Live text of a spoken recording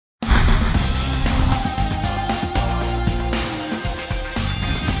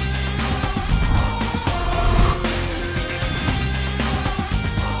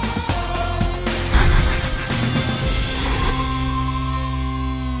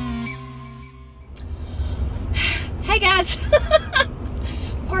Hey guys,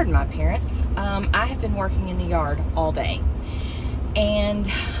 pardon my appearance. I have been working in the yard all day, and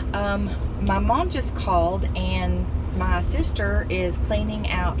my mom just called, and my sister is cleaning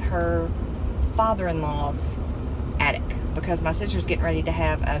out her father-in-law's attic because my sister's getting ready to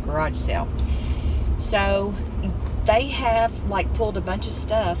have a garage sale. So they have like pulled a bunch of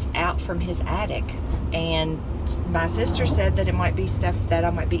stuff out from his attic, and my sister said that it might be stuff that I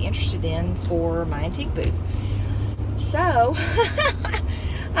might be interested in for my antique booth. So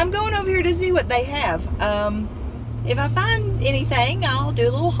I'm going over here to see what they have. If I find anything, I'll do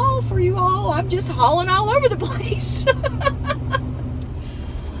a little haul for you all. I'm just hauling all over the place.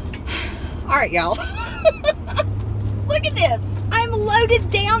 All right, y'all. Look at this. I'm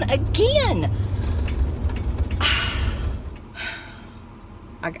loaded down again.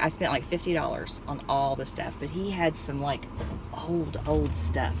 I spent like $50 on all the stuff, but he had some like old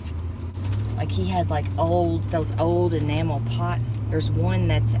stuff. Like he had like those old enamel pots. There's one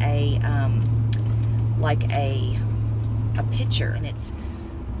that's a like a pitcher, and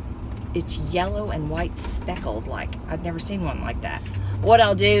it's yellow and white speckled. Like I've never seen one like that. What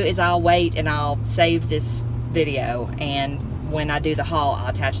I'll do is I'll wait and I'll save this video, and when I do the haul, I'll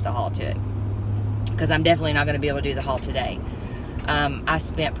attach the haul to it, because I'm definitely not going to be able to do the haul today. I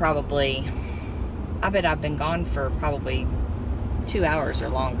spent probably, I bet I've been gone for probably 2 hours or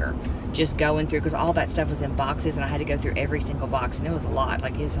longer just going through, because all that stuff was in boxes and I had to go through every single box, and it was a lot,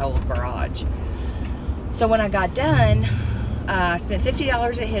 like his whole garage. So when I got done, I spent $50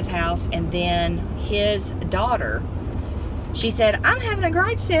 at his house, and then his daughter, she said, I'm having a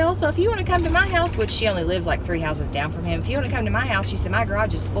garage sale, so if you want to come to my house, which she only lives like 3 houses down from him, if you want to come to my house, she said, my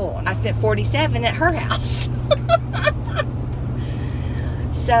garage is full. And I spent $47 at her house.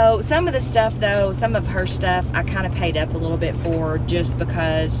 So some of the stuff though, some of her stuff, I kind of paid up a little bit for, just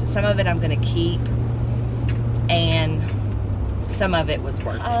because some of it I'm going to keep and some of it was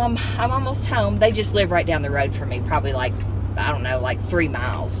worth it. I'm almost home. They just live right down the road from me, probably like, I don't know, like 3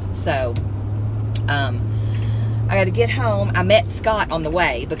 miles. So I got to get home. I met Scott on the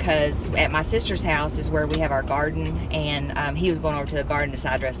way, because at my sister's house is where we have our garden, and he was going over to the garden to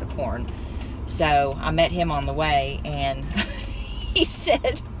side dress the corn. So I met him on the way, and he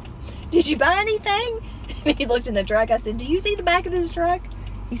said, did you buy anything? And he looked in the truck. I said, do you see the back of this truck?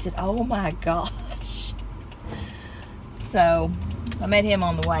 He said, oh my gosh. So I met him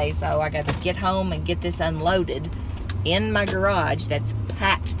on the way, so I got to get home and get this unloaded in my garage that's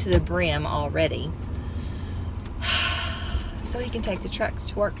packed to the brim already, so he can take the truck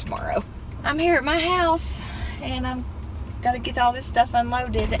to work tomorrow. I'm here at my house, and I'm got to get all this stuff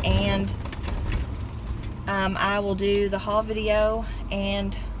unloaded, and I will do the haul video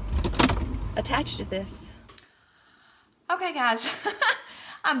and attach it to this. Okay guys,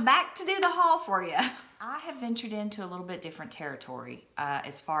 I'm back to do the haul for you. I have ventured into a little bit different territory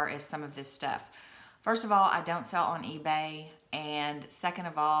as far as some of this stuff. First of all, I don't sell on eBay, and second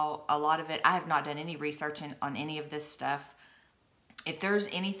of all, a lot of it, I have not done any research on any of this stuff. If there's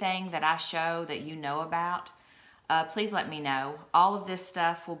anything that I show that you know about, please let me know. All of this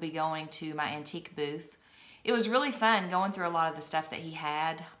stuff will be going to my antique booth. It was really fun going through a lot of the stuff that he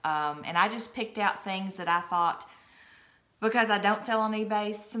had, and I just picked out things that I thought, because I don't sell on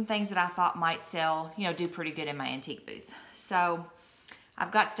eBay, some things that I thought might sell, you know, do pretty good in my antique booth. So I've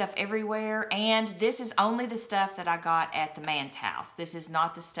got stuff everywhere, and this is only the stuff that I got at the man's house. This is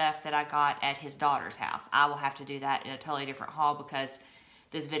not the stuff that I got at his daughter's house. I will have to do that in a totally different haul, because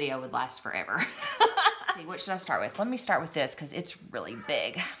this video would last forever. Let's see, what should I start with? Let me start with this, because it's really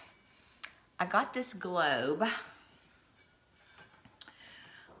big. I got this globe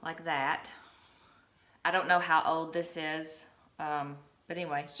like that. I don't know how old this is, but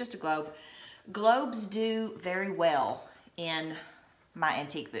anyway, it's just a globe. Globes do very well in my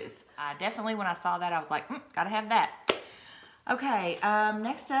antique booth. Definitely, when I saw that, I was like, gotta have that. Okay,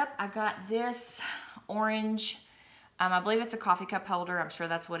 next up, I got this orange, I believe it's a coffee cup holder. I'm sure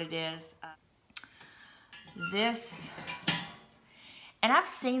that's what it is. This, and I've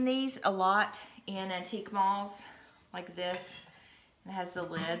seen these a lot in antique malls, like this. It has the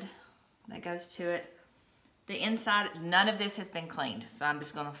lid that goes to it. The inside, none of this has been cleaned, so I'm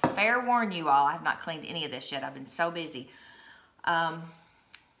just gonna fair warn you all, I have not cleaned any of this yet. I've been so busy.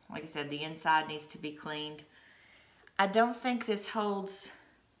 Like I said, the inside needs to be cleaned. I don't think this holds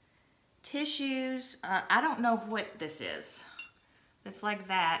tissues. I don't know what this is. It's like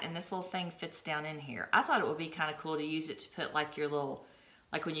that, and this little thing fits down in here. I thought it would be kind of cool to use it to put like your little,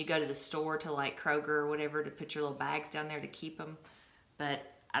 like when you go to the store to like Kroger or whatever, to put your little bags down there to keep them,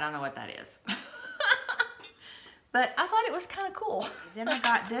 but I don't know what that is. But I thought it was kind of cool. Then I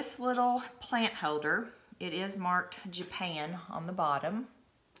got this little plant holder. it is marked Japan on the bottom,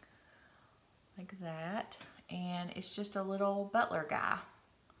 like that. And it's just a little butler guy,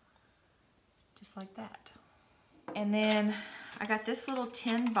 just like that. And then I got this little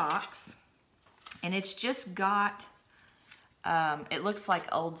tin box, and it's just got, it looks like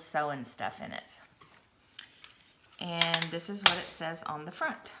old sewing stuff in it. And this is what it says on the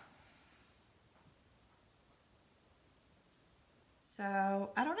front. So,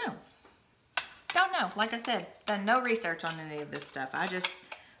 I don't know. Don't know. Like I said, done no research on any of this stuff. I just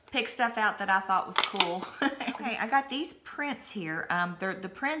picked stuff out that I thought was cool. Okay, I got these prints here. The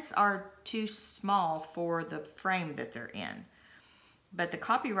prints are too small for the frame that they're in. But the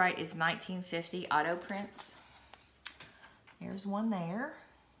copyright is 1950 Auto Prints. Here's one there.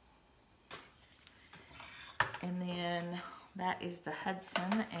 And then that is the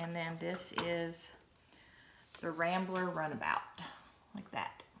Hudson, and then this is the Rambler Runabout, like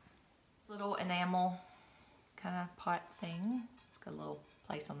that. Little enamel kind of pot thing. It's got a little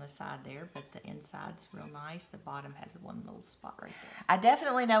place on the side there, but the inside's real nice. The bottom has one little spot right there. I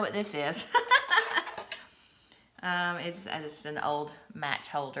definitely know what this is. It's just an old match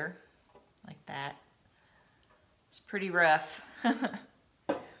holder, like that. It's pretty rough.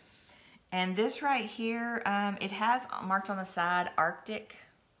 And this right here, it has marked on the side Arctic.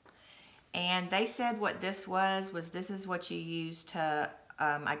 And they said what this was this is what you use to,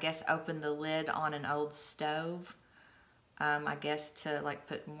 I guess, open the lid on an old stove. I guess to like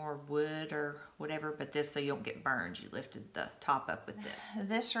put more wood or whatever, but this so you don't get burned. You lifted the top up with this.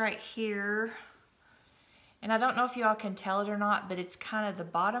 This right here, and I don't know if y'all can tell it or not, but it's kind of, the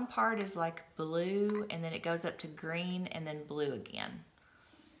bottom part is like blue, and then it goes up to green and then blue again.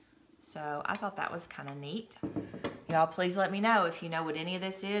 So I thought that was kind of neat. Y'all please let me know if you know what any of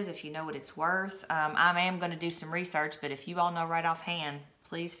this is, if you know what it's worth. I am going to do some research, but if you all know right offhand,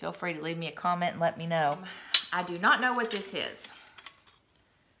 please feel free to leave me a comment and let me know. I do not know what this is.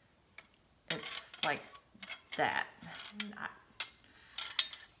 It's like that.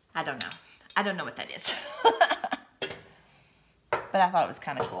 I don't know. I don't know what that is. But I thought it was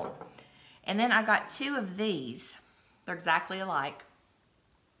kind of cool. And then I got two of these. They're exactly alike.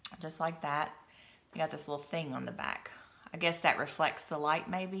 Just like that. You got this little thing on the back. I guess that reflects the light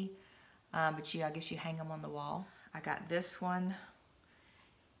maybe. But I guess you hang them on the wall. I got this one.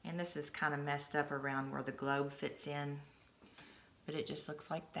 And this is kind of messed up around where the globe fits in. But it just looks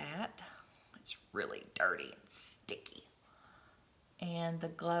like that. It's really dirty and sticky. And the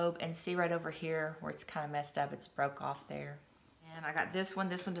globe, and see right over here where it's kind of messed up, it's broke off there. And I got this one.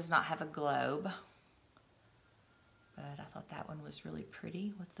 This one does not have a globe. But I thought that one was really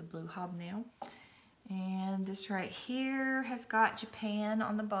pretty with the blue hobnail. And this right here has got Japan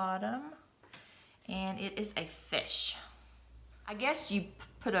on the bottom. And it is a fish. I guess you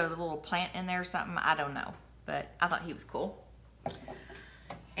put a little plant in there or something. I don't know. But I thought he was cool.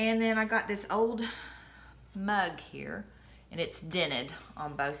 And then I got this old mug here. And it's dented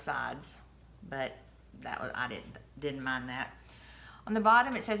on both sides. But that was, I didn't mind that. On the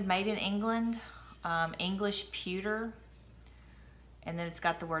bottom it says Made in England. English pewter, and then it's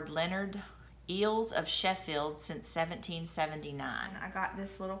got the word Leonard, Eels of Sheffield since 1779. I got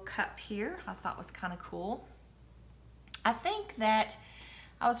this little cup here I thought was kind of cool. I think that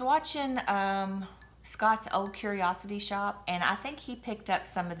I was watching Scott's Old Curiosity Shop, and I think he picked up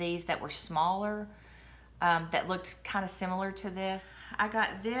some of these that were smaller that looked kind of similar to this. I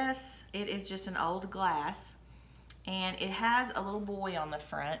got this. It is just an old glass. And it has a little boy on the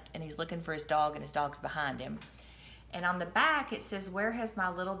front, and he's looking for his dog, and his dog's behind him. And on the back, it says, "Where has my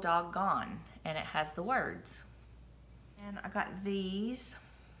little dog gone?" And it has the words. And I got these.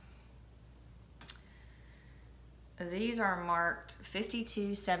 These are marked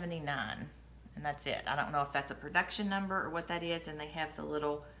 5279, and that's it. I don't know if that's a production number or what that is, and they have the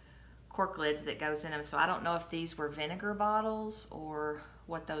little cork lids that goes in them. So I don't know if these were vinegar bottles or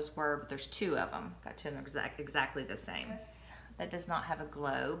what those were, but there's two of them. Got two of them exactly the same. That does not have a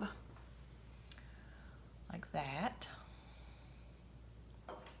globe. Like that.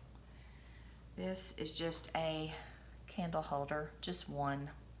 This is just a candle holder, just one,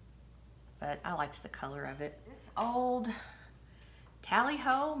 but I liked the color of it. This old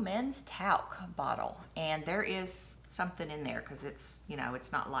Tally-Ho men's talc bottle, and there is something in there because it's, you know,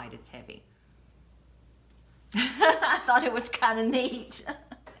 it's not light, it's heavy. I thought it was kind of neat.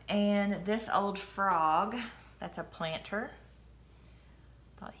 And this old frog, that's a planter.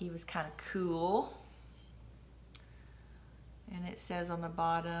 Thought he was kind of cool. And it says on the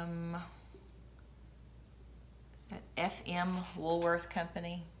bottom, is that FM Woolworth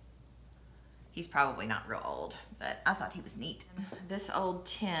Company? He's probably not real old, but I thought he was neat. This old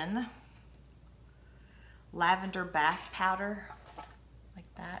tin lavender bath powder, like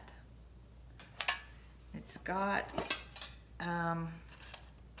that. It's got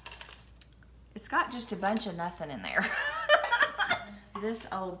just a bunch of nothing in there. This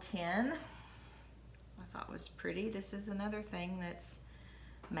old tin I thought was pretty. This is another thing that's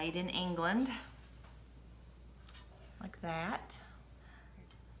made in England, like that.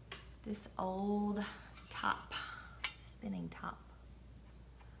 This old top, spinning top.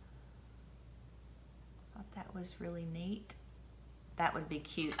 Thought that was really neat. That would be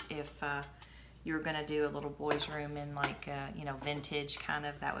cute if you were gonna do a little boy's room in like, you know, vintage kind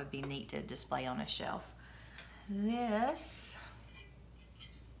of. That would be neat to display on a shelf. This,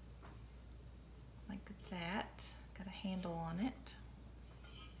 like that, got a handle on it.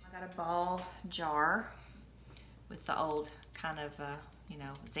 I got a ball jar with the old kind of, you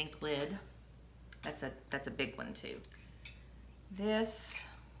know, zinc lid. That's a big one too. This,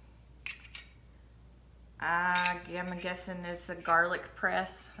 I'm guessing it's a garlic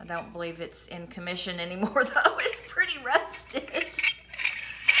press. I don't believe it's in commission anymore though. It's pretty rusted.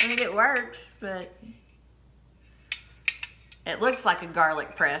 I mean, it works, but it looks like a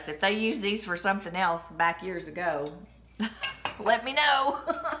garlic press. If they used these for something else back years ago, let me know.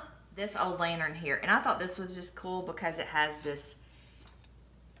 This old lantern here, and I thought this was just cool because it has this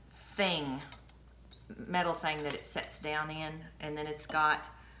thing, metal thing that it sets down in, and then it's got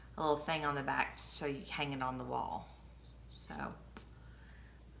a little thing on the back so you hang it on the wall. So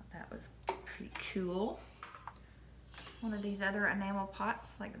that was pretty cool. One of these other enamel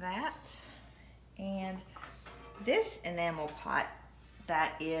pots like that, and this enamel pot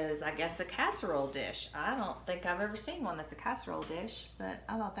that is, I guess, a casserole dish. I don't think I've ever seen one that's a casserole dish, but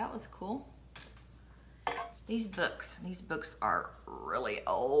I thought that was cool. These books are really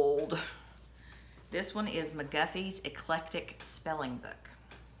old. This one is McGuffey's Eclectic Spelling Book.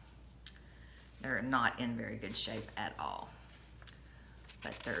 They're not in very good shape at all,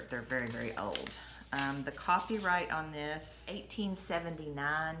 but they're very, very old. The copyright on this,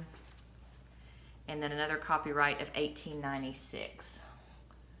 1879, and then another copyright of 1896.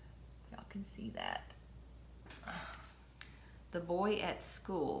 Y'all can see that. The Boy at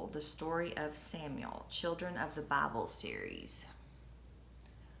School, The Story of Samuel, Children of the Bible series.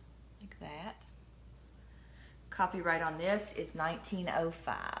 Like that. Copyright on this is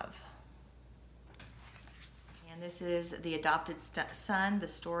 1905. And this is The Adopted Son, The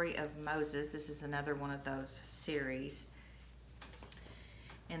Story of Moses. This is another one of those series.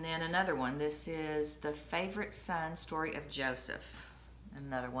 And then another one, this is The Favorite Son, Story of Joseph.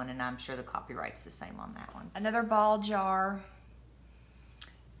 Another one, and I'm sure the copyright's the same on that one. Another ball jar,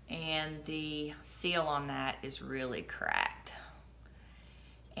 and the seal on that is really cracked.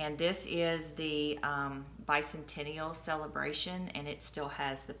 And this is the bicentennial celebration, and it still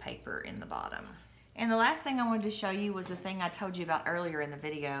has the paper in the bottom. And the last thing I wanted to show you was the thing I told you about earlier in the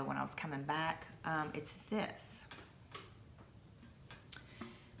video when I was coming back. It's this.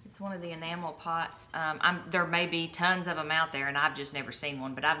 It's one of the enamel pots. There may be tons of them out there, and I've just never seen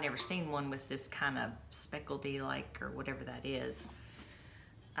one, but I've never seen one with this kind of speckledy like, or whatever that is.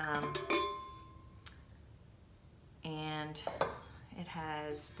 And it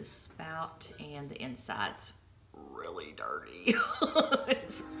has the spout, and the inside's really dirty.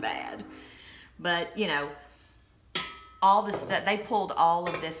 It's bad. But, you know, all the stuff, they pulled all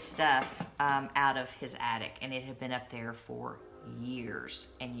of this stuff out of his attic, and it had been up there for years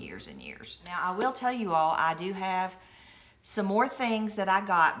and years and years. Now, I will tell you all, I do have some more things that I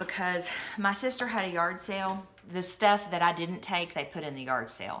got because my sister had a yard sale. The stuff that I didn't take, they put in the yard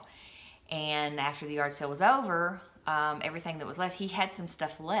sale. And after the yard sale was over, everything that was left, he had some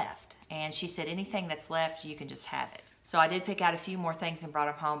stuff left. And she said, anything that's left, you can just have it. So I did pick out a few more things and brought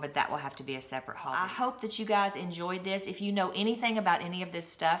them home, but that will have to be a separate haul. I hope that you guys enjoyed this. If you know anything about any of this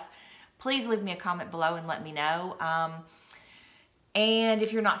stuff, please leave me a comment below and let me know. And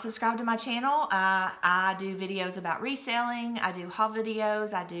if you're not subscribed to my channel, I do videos about reselling, I do haul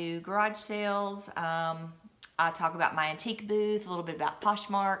videos, I do garage sales, I talk about my antique booth, a little bit about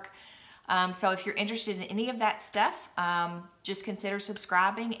Poshmark. So if you're interested in any of that stuff, just consider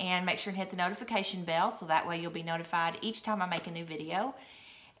subscribing and make sure and hit the notification bell so that way you'll be notified each time I make a new video.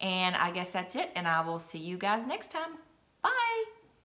 And I guess that's it, and I will see you guys next time.